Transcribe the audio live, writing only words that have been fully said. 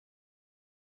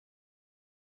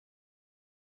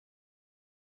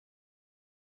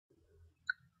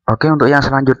Oke, untuk yang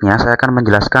selanjutnya saya akan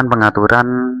menjelaskan pengaturan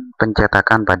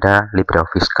pencetakan pada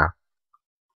LibreOffice Calc.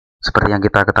 Seperti yang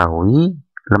kita ketahui,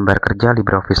 lembar kerja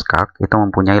LibreOffice Calc itu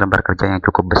mempunyai lembar kerja yang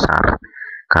cukup besar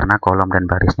karena kolom dan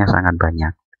barisnya sangat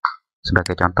banyak.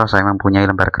 Sebagai contoh, saya mempunyai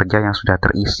lembar kerja yang sudah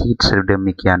terisi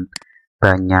sedemikian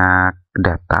banyak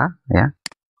data, ya.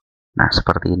 Nah,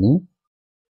 seperti ini.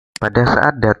 Pada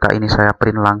saat data ini saya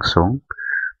print langsung,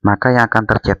 maka yang akan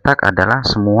tercetak adalah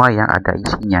semua yang ada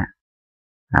isinya.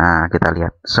 Nah, kita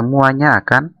lihat, semuanya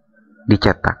akan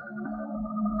dicetak,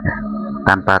 ya,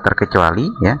 tanpa terkecuali,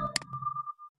 ya.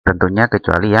 Tentunya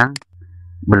kecuali yang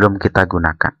belum kita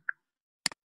gunakan.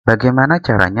 Bagaimana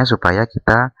caranya supaya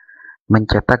kita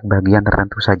mencetak bagian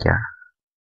tertentu saja?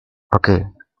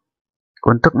 Oke,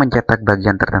 untuk mencetak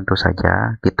bagian tertentu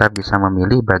saja, kita bisa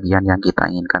memilih bagian yang kita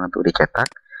inginkan untuk dicetak.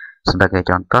 Sebagai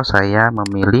contoh, saya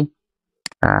memilih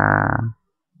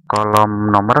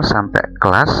kolom nomor sampai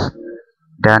kelas,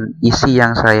 dan isi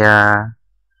yang saya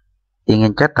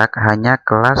ingin cetak hanya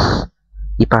kelas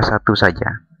IPA 1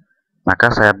 saja. Maka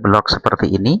saya blok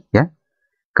seperti ini, ya.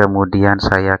 Kemudian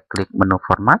saya klik menu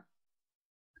format,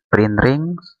 print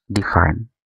ring, define.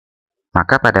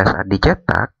 Maka pada saat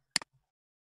dicetak,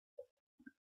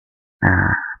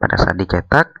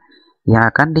 yang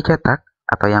akan dicetak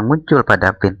atau yang muncul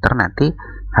pada printer nanti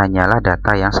hanyalah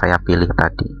data yang saya pilih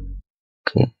tadi.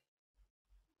 Oke.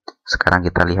 Sekarang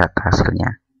kita lihat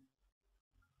hasilnya.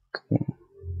 Oke.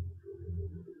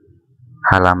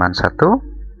 Halaman 1,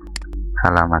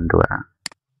 halaman 2.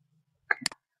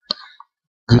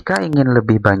 Jika ingin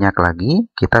lebih banyak lagi,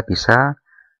 kita bisa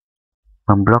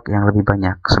memblok yang lebih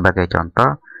banyak. Sebagai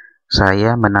contoh,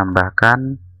 saya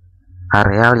menambahkan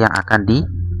areal yang akan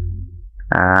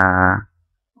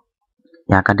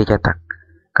dicetak.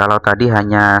 Kalau tadi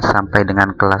hanya sampai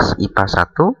dengan kelas IPA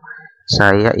 1,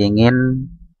 saya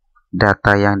ingin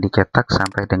data yang dicetak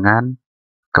sampai dengan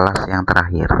kelas yang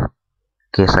terakhir.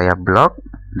 Oke, saya blok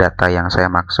data yang saya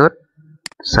maksud.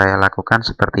 Saya lakukan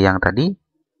seperti yang tadi,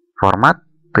 format,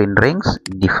 print range,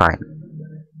 define.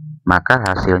 Maka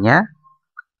hasilnya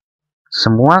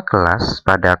semua kelas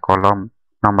pada kolom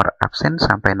nomor absen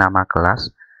sampai nama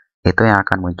kelas itu yang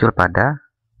akan muncul pada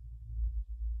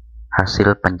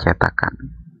hasil pencetakan.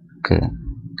 Oke,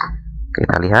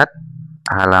 kita lihat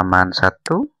halaman 1,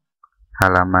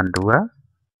 halaman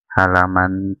 2,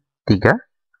 halaman 3,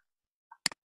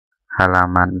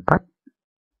 halaman 4,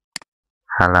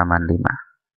 halaman 5.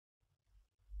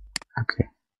 Oke.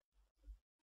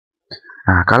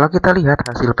 Nah, kalau kita lihat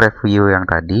hasil preview yang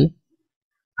tadi,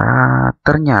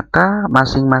 ternyata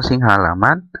masing-masing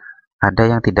halaman ada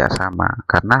yang tidak sama,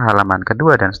 karena halaman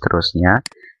kedua dan seterusnya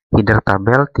header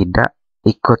tabel tidak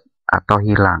ikut atau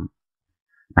hilang.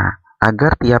 Nah,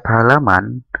 agar tiap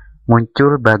halaman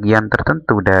muncul bagian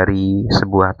tertentu dari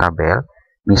sebuah tabel,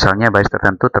 misalnya baris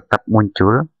tertentu tetap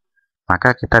muncul,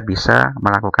 maka kita bisa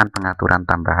melakukan pengaturan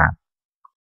tambahan.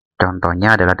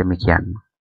 Contohnya adalah demikian.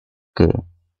 Oke,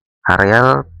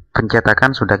 areal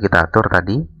pencetakan sudah kita atur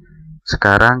tadi.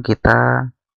 Sekarang kita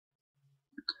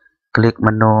klik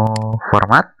menu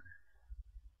format,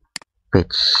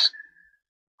 page.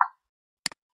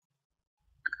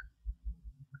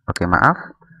 Oke,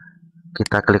 maaf.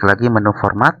 Kita klik lagi menu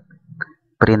format,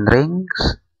 print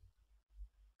range,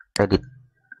 edit.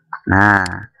 Nah,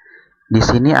 di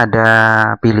sini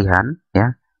ada pilihan, ya.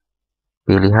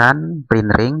 Pilihan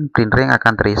print ring. Print ring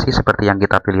akan terisi seperti yang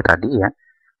kita pilih tadi, ya,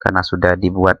 karena sudah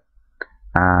dibuat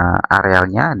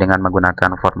arealnya dengan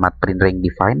menggunakan format print ring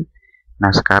define.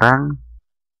 Nah, sekarang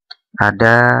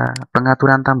ada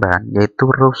pengaturan tambahan,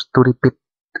 yaitu rows to repeat.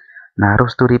 Nah,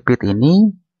 rows to repeat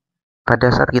ini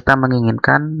pada saat kita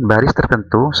menginginkan baris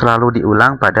tertentu selalu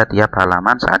diulang pada tiap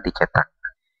halaman saat dicetak.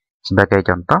 Sebagai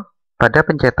contoh, pada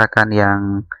pencetakan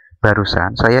yang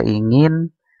barusan, saya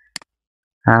ingin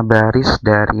baris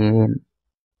dari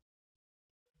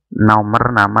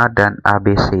nomor, nama, dan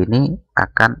ABC ini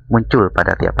akan muncul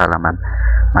pada tiap halaman.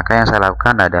 Maka yang saya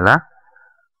lakukan adalah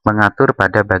mengatur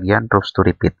pada bagian rows to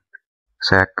repeat.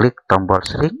 Saya klik tombol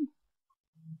shrink,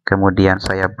 kemudian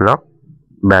saya blok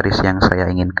baris yang saya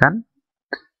inginkan,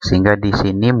 sehingga di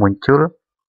sini muncul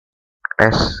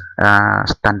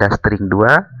tanda string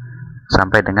 2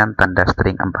 sampai dengan tanda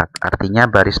string 4. Artinya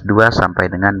baris 2 sampai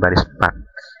dengan baris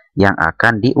 4 yang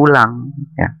akan diulang,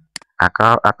 ya,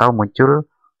 atau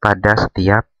muncul pada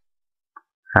setiap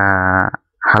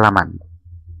halaman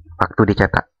waktu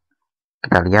dicetak.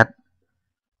 Kita lihat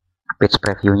page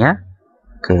previewnya.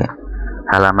 Oke,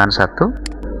 halaman 1,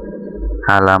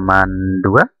 halaman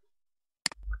 2,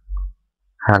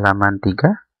 halaman 3,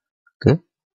 oke,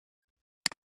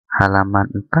 halaman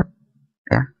 4,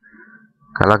 ya.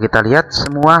 Kalau kita lihat,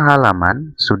 semua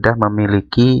halaman sudah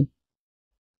memiliki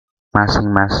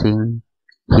masing-masing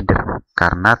header,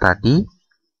 karena tadi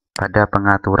pada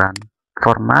pengaturan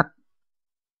format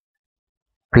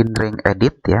print range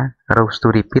edit ya, rows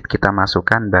to repeat kita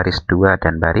masukkan baris 2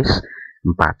 dan baris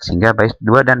 4, sehingga baris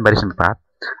 2 dan baris 4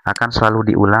 akan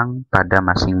selalu diulang pada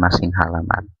masing-masing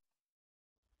halaman.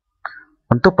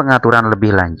 Untuk pengaturan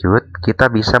lebih lanjut,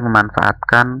 kita bisa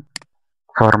memanfaatkan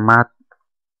format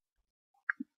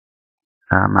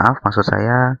maksud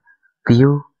saya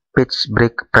view page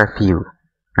break preview.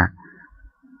 Nah,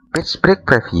 page break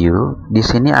preview di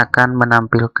sini akan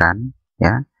menampilkan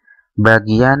ya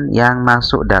bagian yang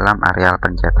masuk dalam areal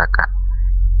pencetakan.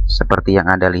 Seperti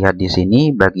yang Anda lihat di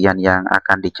sini, bagian yang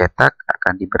akan dicetak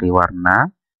akan diberi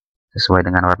warna sesuai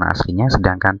dengan warna aslinya,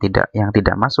 sedangkan yang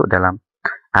tidak masuk dalam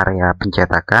area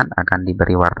pencetakan akan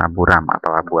diberi warna buram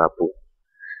atau abu-abu.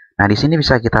 Nah, di sini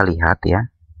bisa kita lihat ya,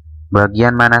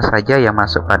 bagian mana saja yang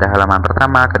masuk pada halaman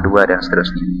pertama, kedua, dan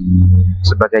seterusnya.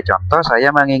 Sebagai contoh,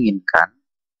 saya menginginkan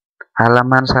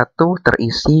halaman 1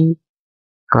 terisi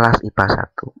kelas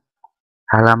IPA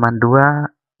 1, halaman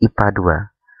 2 IPA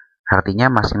 2.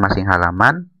 Artinya masing-masing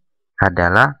halaman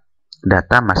adalah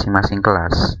data masing-masing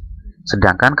kelas.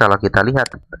 Sedangkan kalau kita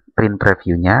lihat print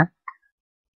previewnya,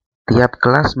 tiap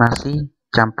kelas masih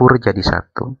campur jadi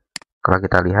satu. Kalau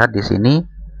kita lihat di sini,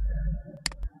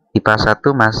 IPA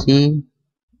 1 masih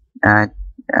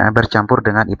bercampur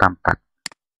dengan IPA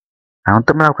 4. Nah,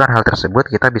 untuk melakukan hal tersebut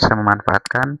kita bisa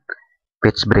memanfaatkan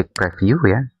page break preview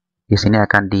ya. Di sini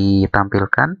akan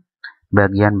ditampilkan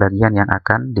bagian-bagian yang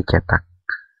akan dicetak.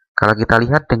 Kalau kita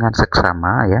lihat dengan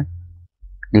seksama ya,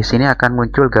 di sini akan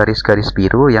muncul garis-garis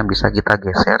biru yang bisa kita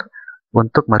geser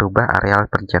untuk merubah areal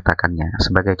pencetakannya.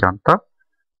 Sebagai contoh,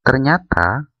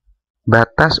 ternyata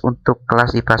batas untuk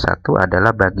kelas IPA 1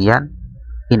 adalah bagian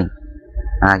ini.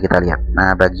 Nah, kita lihat.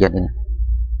 Nah, bagian ini.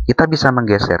 Kita bisa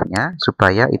menggesernya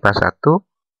supaya IPA 1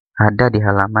 ada di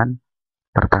halaman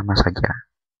pertama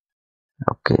saja.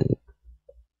 Oke.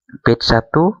 Page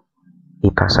 1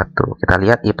 IPA 1. Kita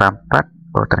lihat IPA 4.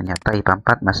 Oh, ternyata IPA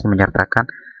 4 masih menyertakan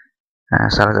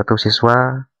salah satu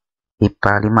siswa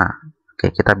IPA 5.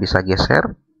 Oke, kita bisa geser.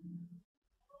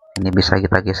 Ini bisa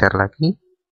kita geser lagi.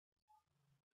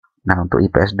 Nah, untuk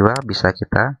IPS 2 bisa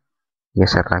kita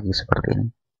geser lagi seperti ini.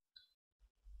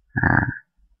 Nah,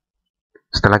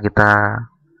 setelah kita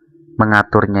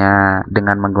mengaturnya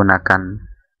dengan menggunakan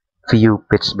view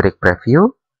page break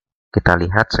preview, kita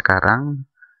lihat sekarang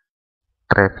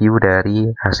preview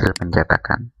dari hasil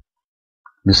pencetakan.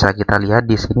 Bisa kita lihat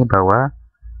di sini bahwa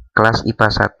kelas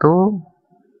IPA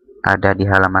 1 ada di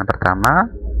halaman pertama,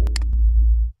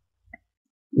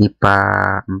 IPA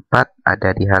 4 ada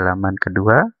di halaman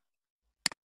kedua,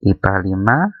 IPA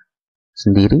 5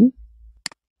 sendiri,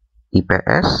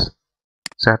 IPS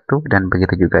 1, dan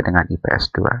begitu juga dengan IPS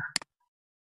 2.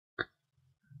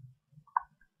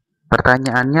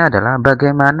 Pertanyaannya adalah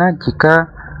bagaimana jika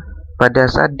pada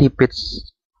saat di page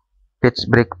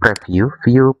break preview,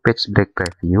 view page break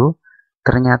preview,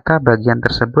 ternyata bagian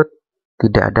tersebut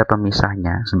tidak ada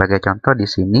pemisahnya. Sebagai contoh di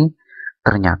sini,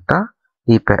 ternyata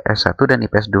IPS 1 dan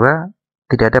IPS 2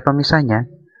 tidak ada pemisahnya.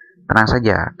 Tenang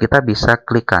saja, kita bisa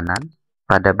klik kanan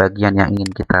pada bagian yang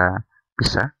ingin kita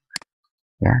pisah.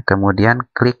 Ya, kemudian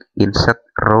klik insert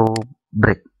row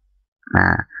break.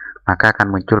 Nah, maka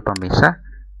akan muncul pemisah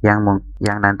yang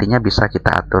nantinya bisa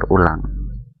kita atur ulang.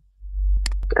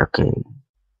 Oke.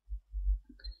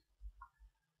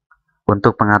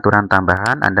 Untuk pengaturan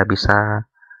tambahan, Anda bisa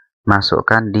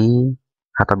masukkan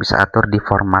atau bisa atur di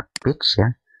format page ya.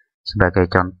 Sebagai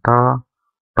contoh,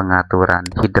 pengaturan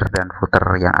header dan footer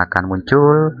yang akan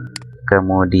muncul,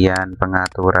 kemudian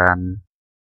pengaturan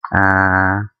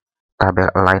tabel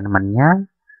alignment-nya,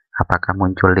 apakah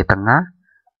muncul di tengah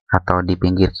atau di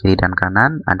pinggir kiri dan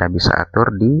kanan, Anda bisa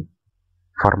atur di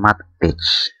format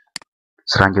page.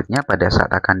 Selanjutnya pada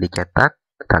saat akan dicetak,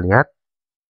 kita lihat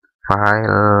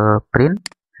file print.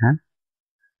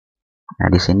 Nah,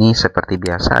 di sini seperti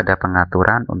biasa ada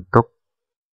pengaturan untuk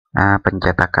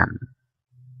pencetakan,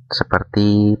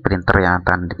 seperti printer yang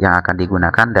akan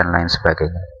digunakan dan lain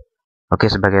sebagainya. Oke,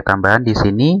 sebagai tambahan di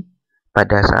sini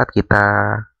pada saat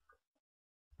kita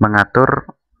mengatur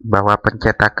bahwa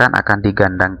pencetakan akan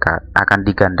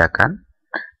digandakan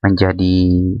menjadi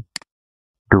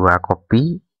 2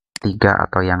 kopi, 3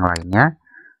 atau yang lainnya,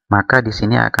 maka di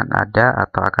sini akan ada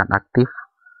atau akan aktif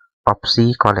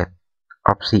opsi collect.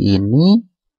 Opsi ini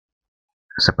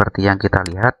seperti yang kita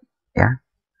lihat ya,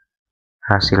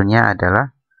 hasilnya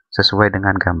adalah sesuai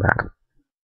dengan gambar.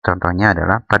 Contohnya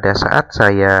adalah pada saat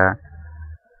saya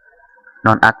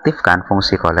nonaktifkan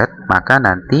fungsi collect, maka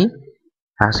nanti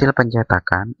hasil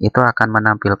pencetakan itu akan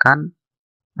menampilkan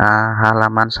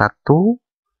halaman 1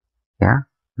 ya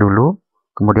dulu,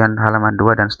 kemudian halaman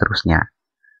 2 dan seterusnya.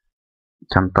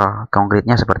 Contoh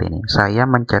konkretnya seperti ini. Saya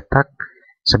mencetak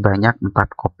sebanyak 4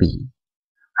 kopi.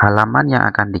 Halaman yang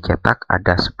akan dicetak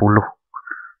ada 10.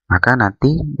 Maka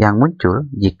nanti yang muncul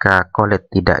jika collect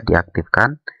tidak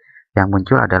diaktifkan, yang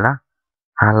muncul adalah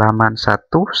halaman 1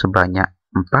 sebanyak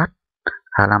 4,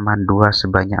 halaman 2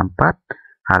 sebanyak 4,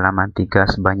 halaman 3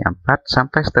 sebanyak 4,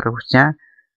 sampai seterusnya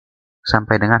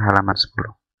sampai dengan halaman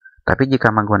 10. Tapi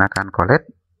jika menggunakan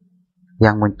collect,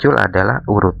 yang muncul adalah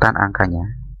urutan angkanya.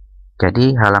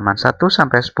 Jadi halaman 1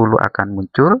 sampai 10 akan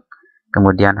muncul,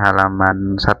 kemudian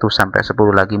halaman 1 sampai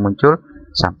 10 lagi muncul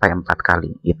sampai 4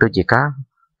 kali. Itu jika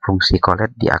fungsi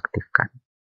collect diaktifkan.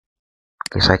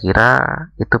 Oke, saya kira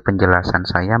itu penjelasan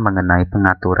saya mengenai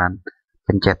pengaturan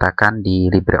pencetakan di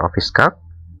LibreOffice Calc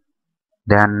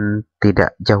dan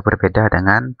tidak jauh berbeda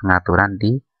dengan pengaturan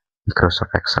di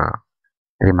Microsoft Excel.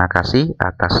 Terima kasih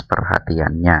atas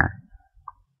perhatiannya.